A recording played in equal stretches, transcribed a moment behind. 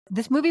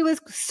this movie was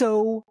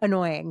so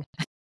annoying.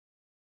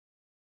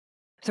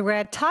 So we're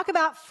going to talk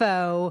about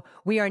Foe.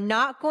 We are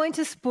not going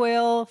to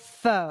spoil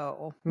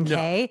Foe.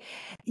 Okay.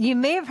 No. You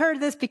may have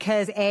heard this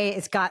because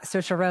it's got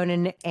Saoirse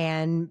Ronan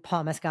and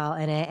Paul Mescal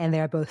in it, and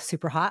they're both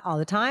super hot all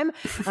the time.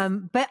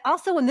 But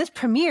also when this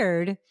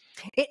premiered,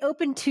 it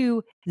opened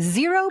to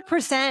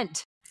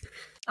 0%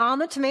 on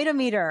the tomato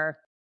meter.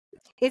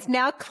 It's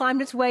now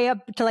climbed its way up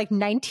to like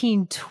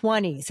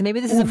 1920. So maybe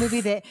this is a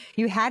movie that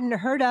you hadn't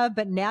heard of,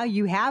 but now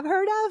you have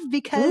heard of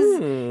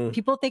because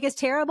people think it's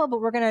terrible,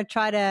 but we're going to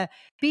try to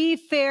be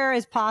fair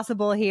as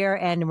possible here,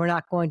 and we're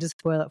not going to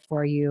spoil it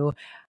for you.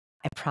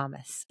 I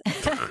promise.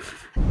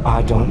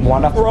 I don't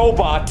want a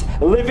robot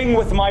living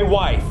with my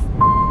wife.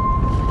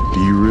 Do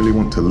you really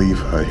want to leave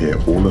her here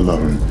all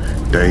alone,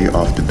 day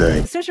after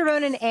day? Saoirse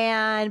Ronan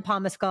and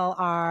Paul Mescal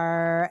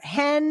are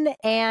Hen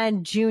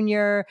and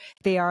Junior.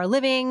 They are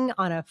living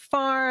on a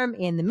farm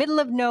in the middle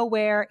of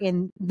nowhere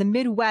in the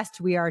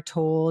Midwest, we are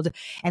told.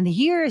 And the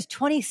year is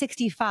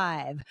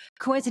 2065.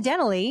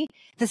 Coincidentally,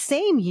 the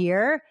same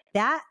year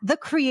that The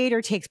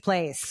Creator takes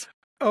place.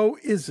 Oh,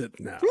 is it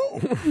now?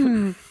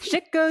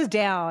 Shit goes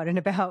down in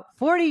about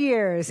 40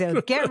 years.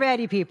 So get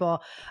ready,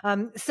 people.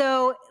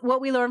 So what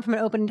we learned from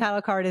an opening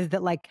title card is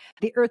that like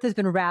the Earth has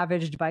been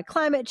ravaged by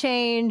climate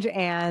change,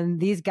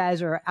 and these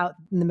guys are out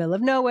in the middle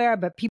of nowhere,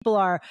 but people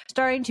are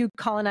starting to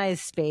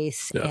colonize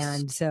space. Yes.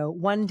 And so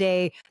one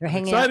day they're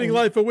hanging out. Exciting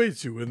life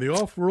awaits you in the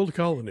off-world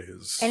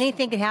colonies.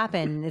 Anything can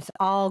happen. It's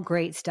all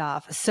great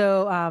stuff.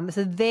 So,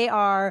 so they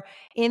are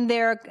in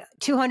their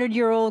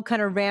 200-year-old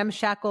kind of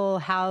ramshackle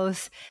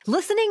house,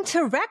 listening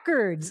to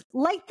records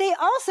like they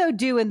also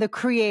do in The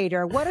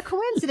Creator. What a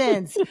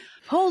coincidence.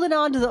 Holding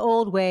on to the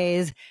old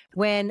ways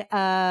when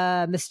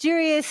a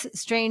mysterious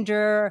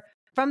stranger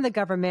from the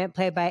government,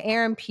 played by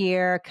Aaron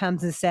Pierre,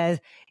 comes and says,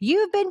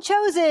 "You've been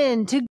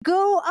chosen to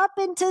go up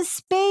into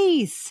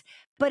space,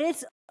 but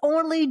it's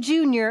only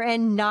Junior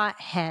and not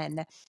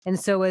Hen." And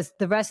so as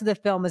the rest of the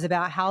film is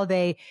about how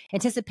they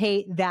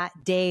anticipate that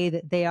day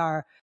that they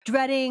are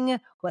dreading,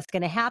 what's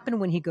going to happen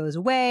when he goes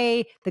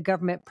away. The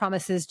government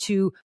promises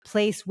to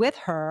place with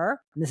her,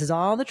 and this is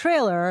all in the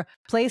trailer,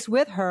 place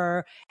with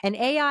her an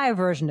AI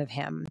version of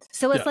him.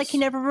 So it's like he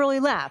never really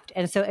left.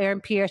 And so Aaron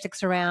Pierre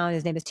sticks around,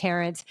 his name is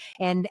Terrence,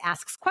 and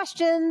asks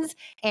questions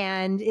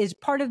and is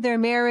part of their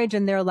marriage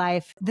and their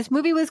life. This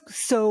movie was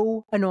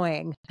so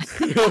annoying.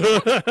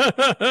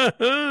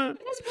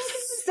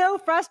 So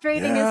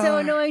frustrating and so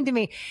annoying to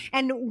me.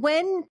 And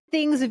when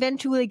things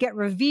eventually get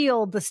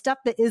revealed, the stuff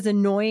that is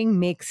annoying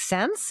makes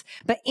sense.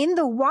 But in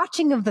the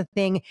watching of the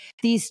thing,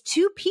 these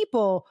two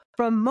people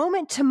from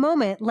moment to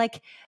moment,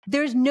 like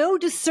there's no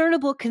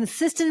discernible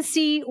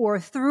consistency or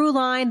through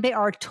line. They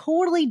are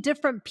totally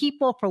different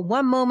people from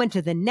one moment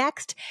to the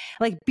next,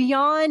 like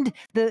beyond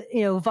the,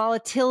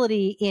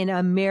 volatility in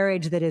a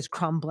marriage that is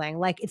crumbling.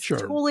 Like it's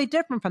totally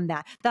different from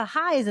that. The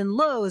highs and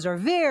lows are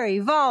very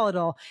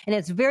volatile, and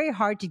it's very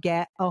hard to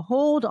get a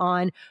hold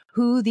on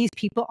who these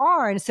people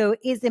are. And so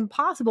it's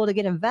impossible to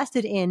get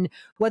invested in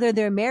whether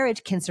their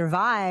marriage can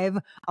survive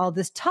all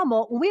this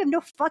tumult when we have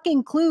no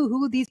fucking clue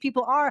who these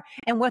people are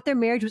and what their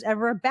marriage was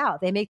ever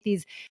about. They make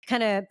these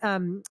kind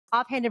of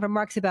offhanded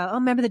remarks about, "Oh,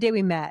 remember the day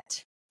we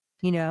met?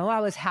 I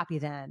was happy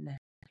then."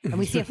 And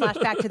we see a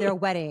flashback to their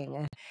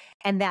wedding,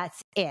 and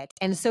that's it.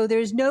 And so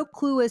there's no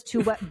clue as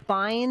to what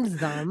binds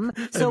them.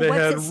 So and they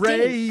what's had at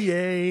stake?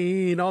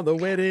 rain on the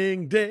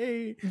wedding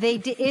day.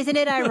 Isn't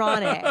it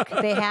ironic?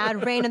 They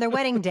had rain on their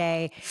wedding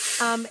day.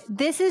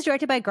 This is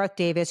directed by Garth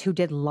Davis, who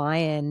did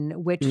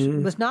Lion, which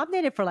was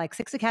nominated for like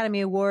 6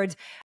 Academy Awards.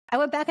 I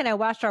went back and I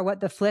watched our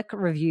What the Flick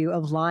review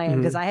of Lion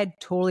because I had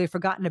totally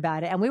forgotten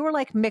about it. And we were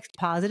like mixed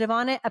positive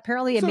on it.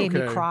 Apparently it made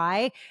me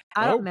cry.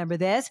 I don't remember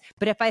this,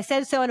 but if I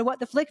said so in a What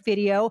the Flick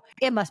video,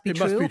 it must be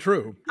true. It must be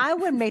true. I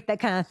wouldn't make that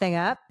kind of thing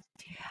up.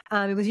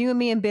 It was you and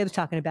me and Bibbs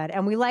talking about it,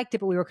 and we liked it,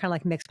 but we were kind of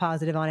like mixed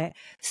positive on it.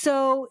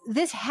 So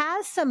this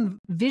has some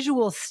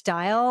visual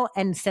style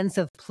and sense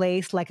of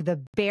place, like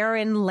the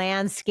barren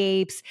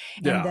landscapes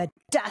and the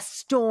dust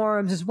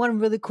storms. There's one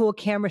really cool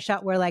camera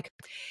shot where like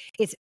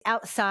it's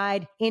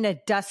outside in a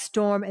dust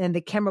storm, and then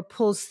the camera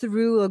pulls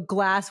through a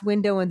glass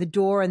window in the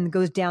door and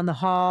goes down the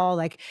hall.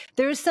 Like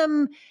there's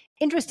some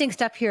interesting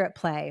stuff here at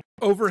play.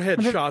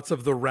 Overhead shots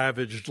of the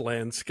ravaged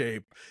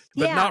landscape,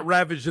 but not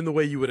ravaged in the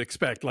way you would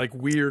expect, like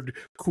weird,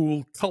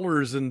 cool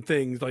colors and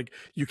things. Like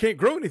you can't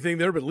grow anything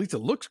there, but at least it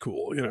looks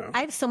cool,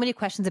 I have so many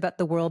questions about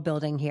the world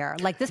building here.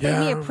 Like this made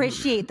me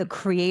appreciate The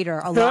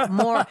Creator a lot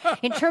more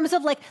in terms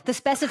of like the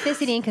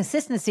specificity and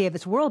consistency of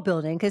its world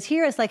building. Because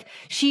here it's like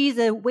she's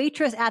a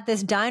waitress at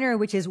this diner,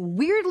 which is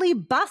weirdly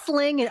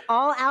bustling at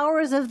all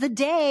hours of the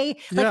day.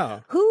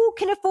 Like who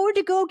can afford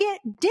to go get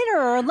dinner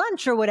or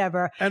lunch or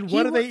whatever? And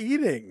what are they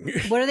eating?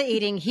 What are they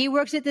eating? He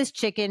works at this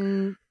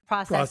chicken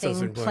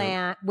processing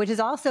plant, which is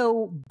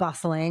also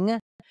bustling.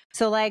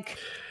 So like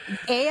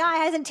AI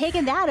hasn't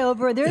taken that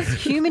over. There's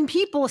human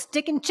people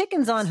sticking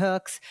chickens on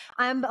hooks.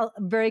 I'm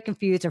very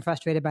confused and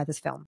frustrated by this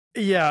film.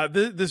 Yeah,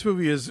 this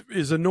movie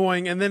is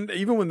annoying, and then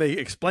even when they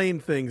explain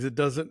things, it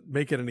doesn't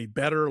make it any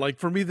better. Like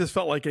for me, this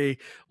felt like a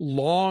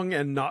long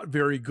and not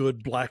very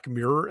good Black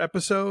Mirror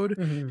episode.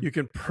 You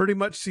can pretty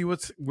much see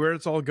where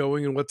it's all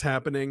going and what's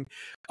happening.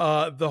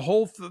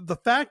 The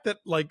fact that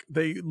like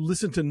they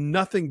listen to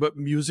nothing but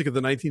music of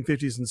the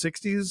 1950s and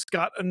 60s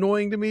got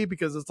annoying to me,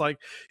 because it's like,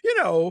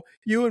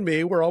 you and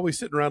me, we're always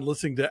sitting around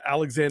listening to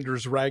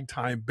Alexander's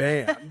Ragtime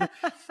Band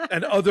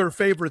and other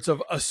favorites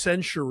of a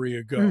century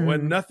ago,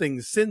 and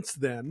nothing since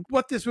then.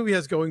 What this movie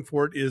has going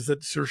for it is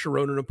that Saoirse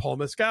Ronan and Paul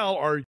Mescal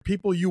are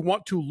people you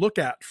want to look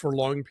at for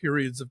long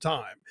periods of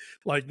time.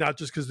 Like, not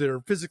just because they're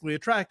physically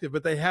attractive,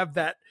 but they have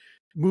that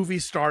movie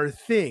star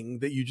thing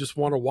that you just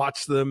want to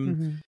watch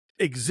them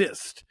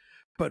exist.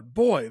 But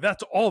boy,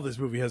 that's all this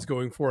movie has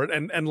going for it.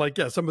 And like,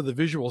 yeah, some of the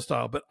visual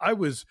style, but I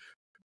was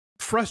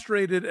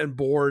frustrated and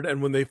bored.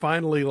 And when they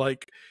finally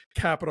like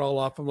cap it all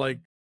off, I'm like,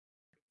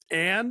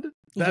 and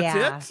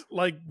that's it?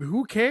 Like,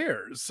 who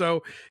cares?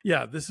 So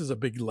yeah, this is a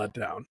big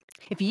letdown.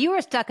 If you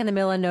were stuck in the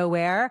middle of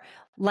nowhere,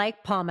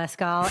 like Paul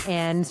Mescal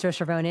and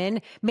Saoirse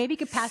Ronan, maybe you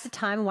could pass the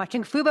time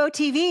watching Fubo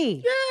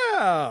TV.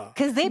 Yeah.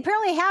 Because they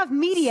apparently have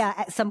media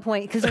at some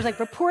point, because there's like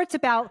reports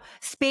about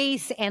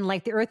space and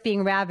like the Earth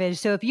being ravaged.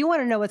 So if you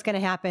want to know what's going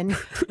to happen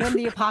when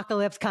the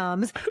apocalypse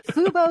comes,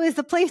 Fubo is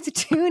the place to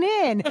tune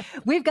in.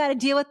 We've got a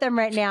deal with them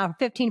right now.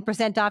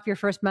 15% off your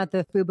first month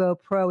of Fubo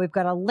Pro. We've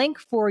got a link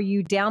for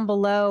you down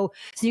below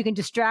so you can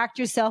distract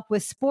yourself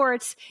with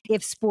sports,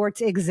 if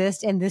sports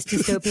exist in this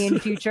dystopian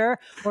future,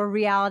 or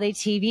reality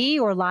TV,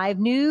 or live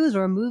news,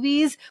 or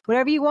movies,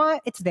 whatever you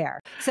want, it's there.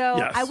 So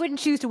yes. I wouldn't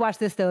choose to watch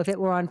this though if it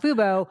were on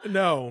Fubo.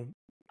 No.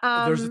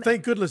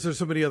 Thank goodness there's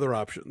so many other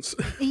options.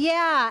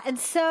 Yeah. And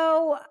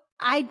so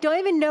I don't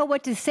even know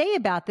what to say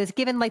about this,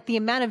 given like the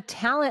amount of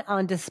talent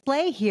on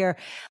display here.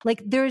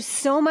 Like there's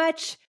so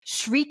much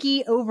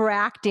shrieky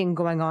overacting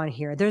going on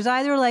here. There's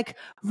either like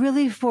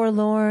really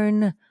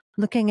forlorn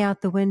looking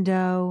out the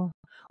window,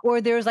 or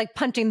there's like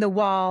punching the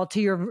wall to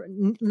your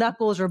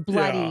knuckles are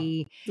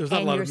bloody, there's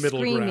not and a lot you're of middle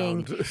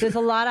screaming. ground. There's a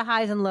lot of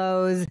highs and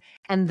lows.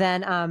 And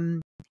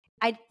then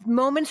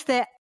moments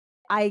that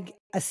I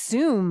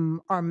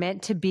assume are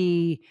meant to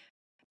be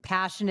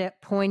passionate,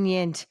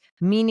 poignant,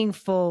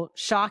 meaningful,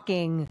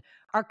 shocking,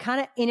 are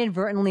kind of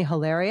inadvertently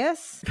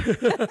hilarious.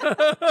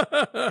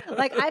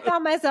 Like I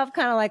found myself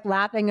kind of like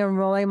laughing and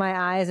rolling my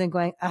eyes and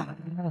going,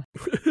 oh,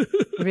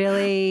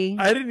 really?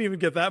 I didn't even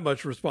get that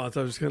much response.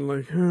 I was kind of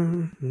like,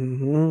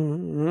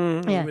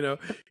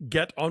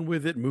 get on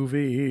with it,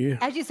 movie.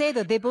 As you say,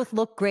 though, they both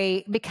look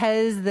great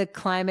because the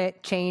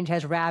climate change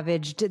has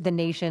ravaged the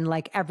nation.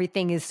 Like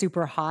everything is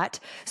super hot.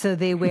 So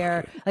they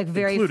wear like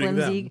very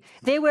flimsy, them.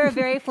 They wear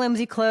very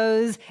flimsy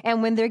clothes.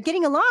 And when they're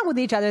getting along with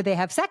each other, they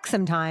have sex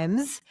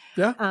sometimes.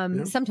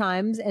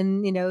 Sometimes,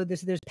 and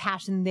there's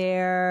passion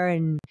there,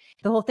 and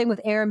the whole thing with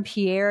Aaron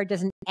Pierre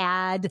doesn't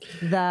add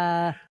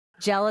the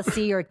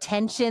jealousy or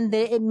tension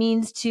that it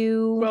means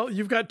to. Well,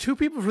 you've got two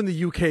people from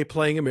the UK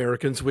playing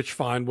Americans, which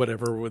fine,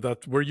 whatever.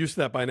 We're used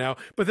to that by now.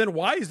 But then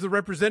why does the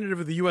representative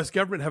of the US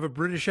government have a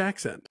British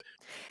accent?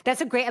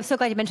 That's I'm so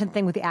glad you mentioned the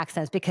thing with the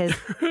accents, because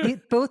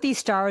both these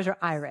stars are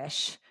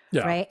Irish.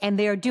 Yeah. Right. And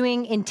they are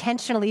doing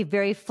intentionally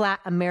very flat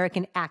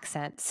American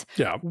accents.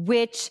 Yeah.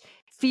 Which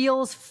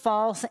feels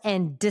false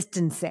and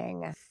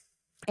distancing.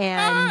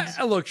 And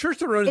look,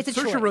 Saoirse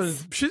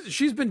Ronan,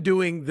 she's been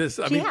doing this.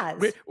 I mean,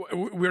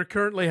 we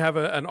currently have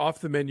an off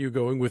the menu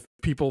going with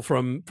people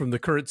from the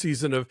current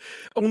season of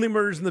Only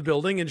Murders in the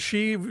Building, and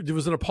there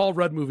was in a Paul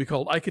Rudd movie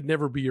called I Could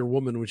Never Be Your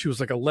Woman when she was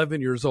like 11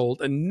 years old,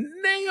 and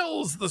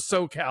nails the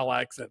SoCal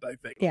accent, I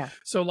think. Yeah.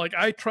 So like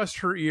I trust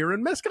her ear,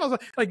 and Mescal's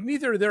like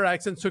neither of their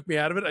accents took me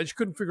out of it. I just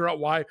couldn't figure out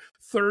why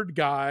third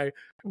guy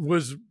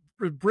was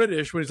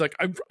British when he's like,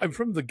 I'm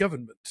from the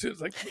government. It's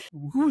like,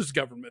 whose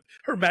government?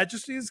 Her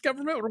Majesty's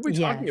government? What are we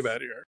talking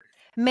about here?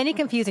 Many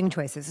confusing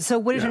choices. So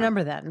what is your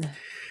number then?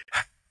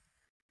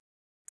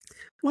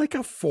 Like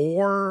a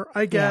 4,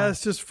 I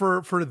guess, just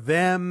for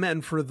them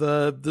and for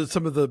the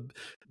some of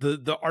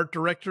the art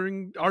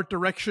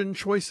direction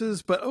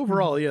choices. But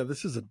overall,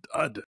 this is a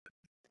dud.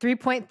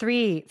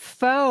 3.3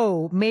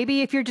 faux.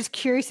 Maybe if you're just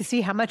curious to see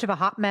how much of a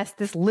hot mess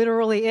this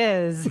literally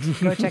is,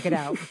 go check it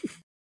out.